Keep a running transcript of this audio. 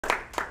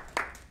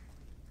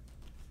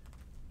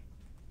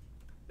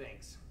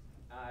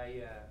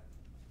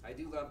I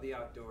do love the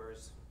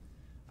outdoors.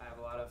 I have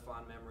a lot of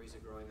fond memories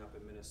of growing up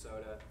in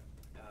Minnesota.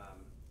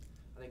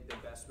 I think the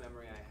best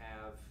memory I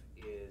have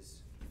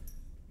is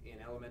in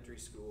elementary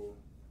school.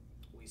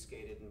 We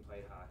skated and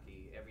played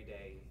hockey every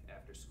day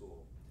after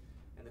school.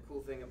 And the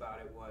cool thing about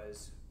it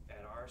was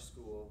at our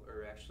school,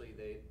 or actually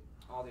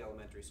all the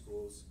elementary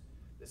schools,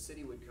 the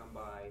city would come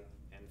by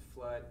and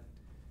flood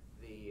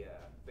the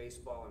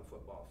baseball and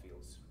football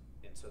fields.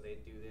 And so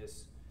they'd do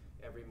this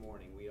every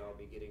morning. We'd all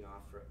be getting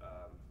off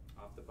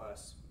the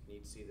bus, and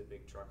you'd see the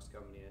big trucks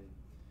coming in.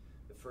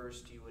 The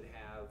first, you would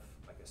have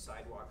like a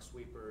sidewalk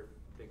sweeper,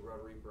 big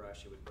rotary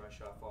brush. It would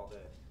brush off all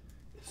the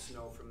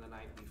snow from the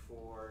night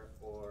before,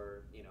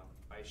 or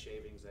ice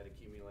shavings that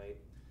accumulate.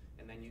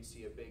 And then you'd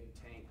see a big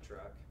tank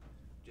truck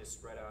just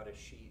spread out a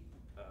sheet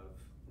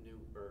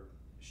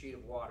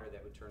of water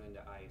that would turn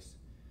into ice.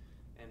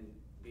 And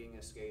being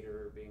a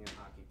skater or being a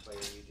hockey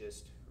player, you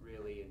just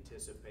really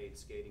anticipate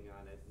skating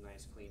on a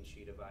nice clean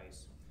sheet of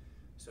ice.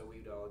 So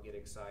we'd all get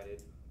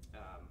excited.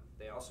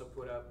 They also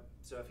put up,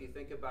 so if you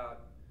think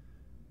about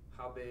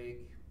how big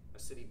a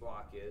city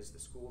block is, the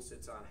school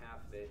sits on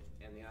half of it,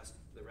 and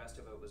the rest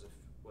of it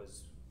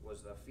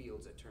was the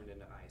fields that turned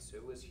into ice. So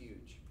it was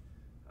huge.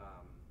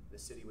 The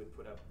city would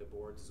put up the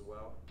boards as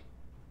well,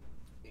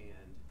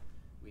 and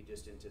we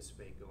just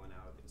anticipate going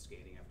out and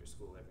skating after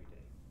school every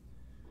day.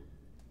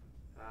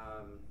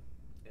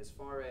 As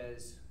far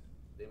as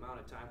the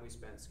amount of time we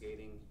spent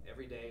skating,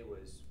 every day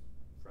was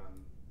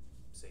from,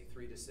 say,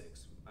 3 to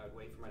 6. I would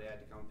wait for my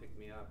dad to come pick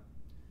me up,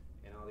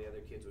 and all the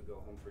other kids would go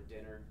home for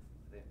dinner.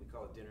 We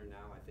call it dinner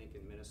now. I think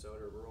in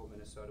Minnesota, rural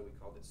Minnesota, we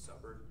called it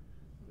supper.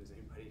 Is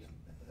anybody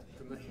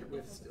familiar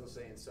with still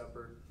saying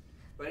supper?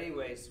 But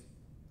anyways,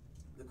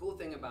 the cool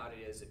thing about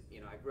it is,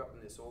 I grew up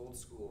in this old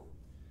school.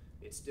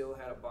 It still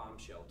had a bomb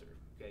shelter.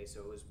 Okay,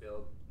 so it was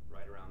built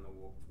right around the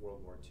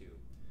World War II.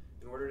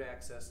 In order to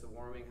access the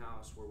warming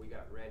house where we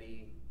got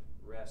ready,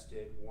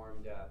 rested,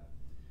 warmed up,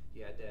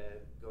 you had to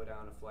go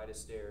down a flight of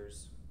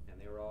stairs, and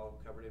they were all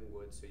covered in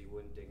wood so you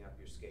wouldn't ding up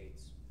your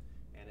skates.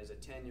 And as a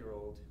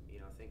 10-year-old,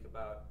 think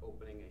about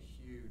opening a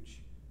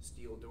huge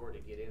steel door to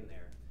get in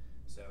there.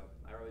 So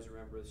I always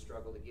remember the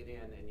struggle to get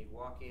in, and you'd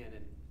walk in,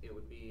 and it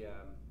would be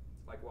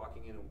like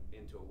walking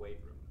into a weight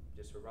room,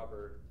 just a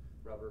rubber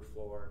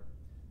floor.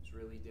 It was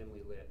really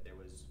dimly lit. There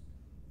was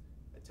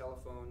a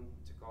telephone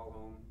to call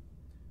home.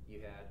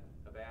 You had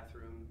a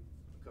bathroom,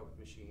 a Coke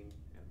machine,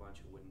 and a bunch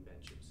of wooden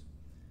benches.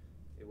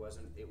 It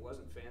wasn't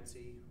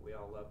fancy. We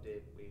all loved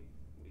it. We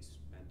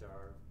spent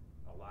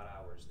a lot of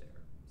hours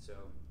there. So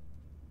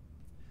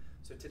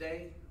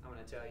today I'm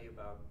going to tell you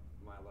about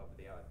my love of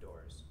the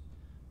outdoors.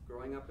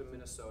 Growing up in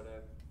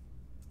Minnesota,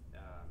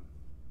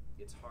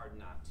 it's hard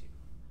not to.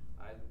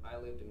 I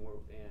lived in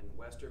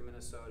western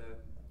Minnesota,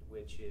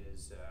 which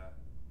is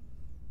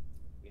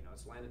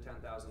it's land of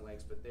 10,000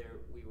 lakes, but there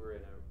we were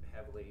in a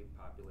heavily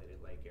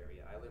populated lake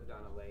area. I lived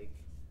on a lake.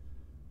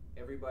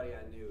 Everybody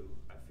I knew,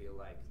 I feel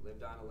like,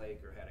 lived on a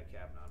lake or had a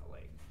cabin on a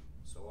lake.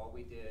 So all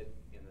we did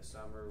in the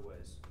summer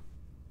was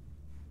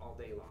all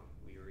day long.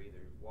 We were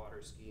either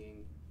water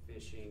skiing,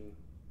 fishing,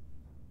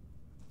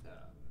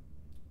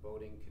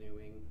 boating,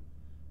 canoeing.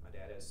 My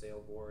dad has a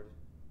sailboard,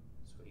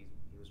 so he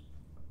was,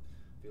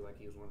 I feel like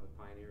he was one of the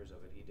pioneers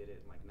of it. He did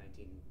it in like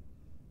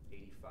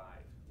 1985.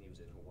 He was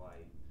in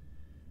Hawaii.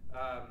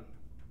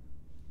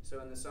 So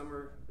in the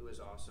summer, it was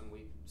awesome.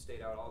 We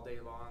stayed out all day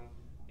long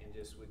and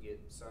just would get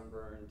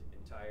sunburned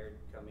and tired,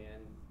 come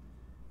in.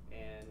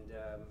 And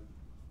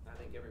I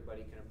think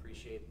everybody can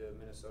appreciate the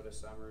Minnesota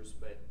summers,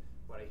 but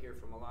what I hear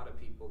from a lot of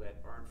people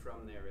that aren't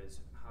from there is,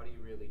 how do you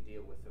really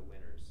deal with the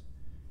winters?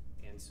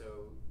 And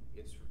so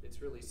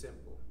it's really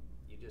simple.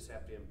 You just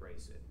have to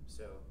embrace it.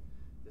 So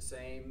the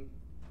same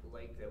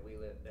lake that we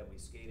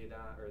skated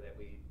on, or that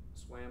we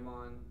swam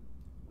on,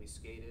 we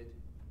skated,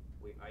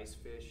 we ice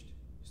fished,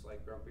 just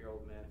like Grumpy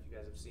Old Men, if you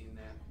guys have seen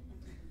that.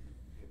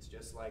 It's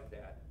just like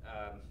that.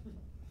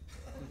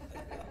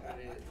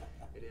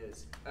 It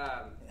is.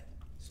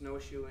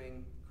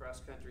 Snowshoeing,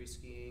 cross-country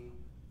skiing,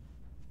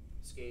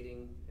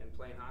 skating, and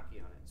playing hockey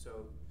on it.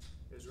 So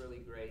it was really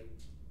great.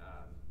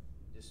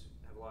 Just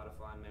have a lot of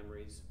fond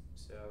memories.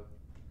 So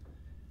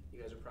you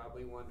guys are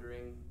probably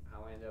wondering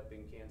how I ended up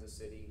in Kansas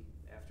City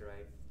after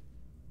I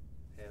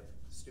have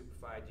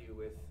stupefied you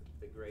with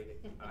the great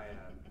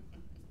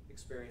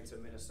experience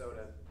of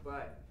Minnesota.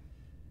 But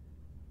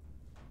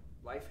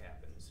life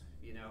happens,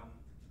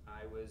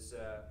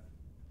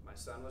 my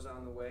son was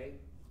on the way.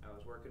 I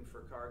was working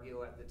for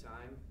Cargill at the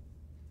time.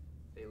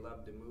 They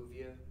love to move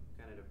you,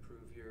 kind of to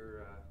prove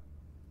your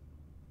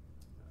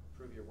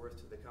worth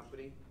to the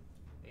company.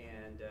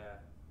 And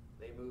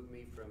they moved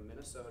me from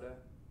Minnesota,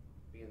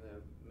 being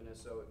the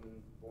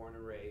Minnesotan born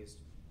and raised,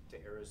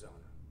 to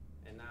Arizona.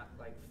 And not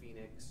like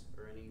Phoenix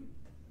or any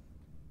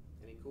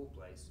cool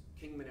place.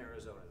 Kingman,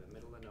 Arizona, the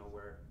middle of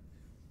nowhere,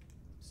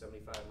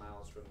 75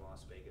 miles from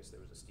Las Vegas. There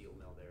was a steel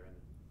mill there, and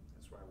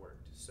that's where I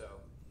worked. So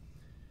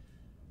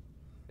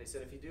they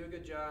said, if you do a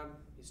good job,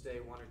 you stay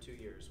 1 or 2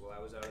 years. Well,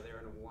 I was out of there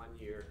in 1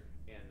 year,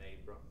 and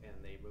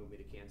they moved me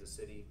to Kansas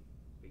City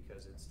because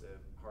because it's the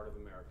heart of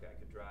America. I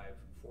could drive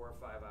 4 or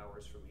 5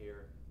 hours from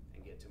here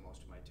and get to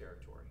most of my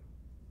territory.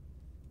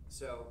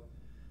 So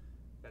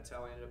that's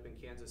how I ended up in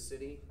Kansas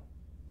City.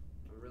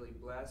 I'm really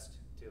blessed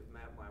to have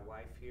met my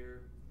wife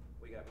here.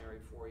 We got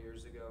married 4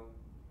 years ago.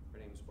 Her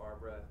name's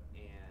Barbara,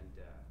 and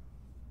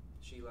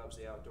she loves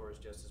the outdoors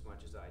just as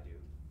much as I do.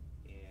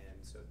 And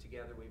so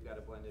together we've got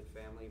a blended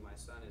family. My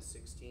son is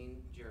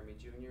 16, Jeremy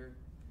Jr.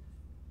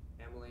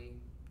 Emily,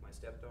 my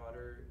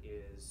stepdaughter,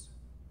 is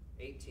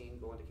 18,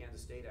 going to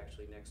Kansas State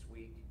actually next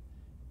week.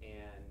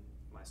 And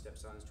my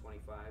stepson is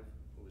 25,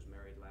 who was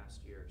married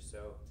last year.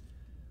 So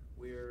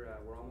we're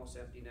almost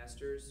empty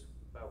nesters,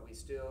 but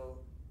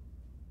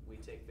we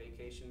take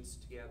vacations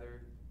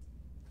together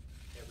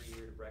every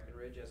year to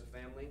Breckenridge as a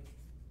family.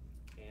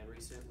 And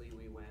recently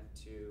we went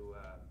to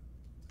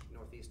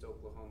northeast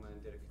Oklahoma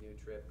and did a canoe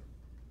trip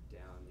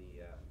down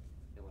the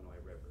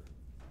Illinois River.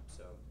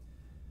 So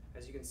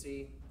as you can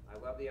see, I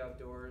love the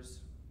outdoors,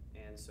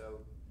 and so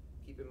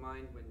keep in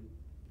mind when,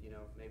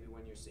 maybe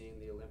when you're seeing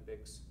the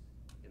Olympics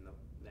in the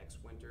next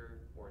winter,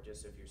 or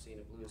just if you're seeing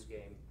a Blues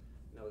game,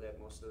 know that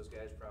most of those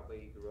guys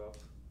probably grew up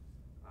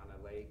on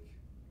a lake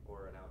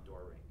or an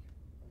outdoor rink.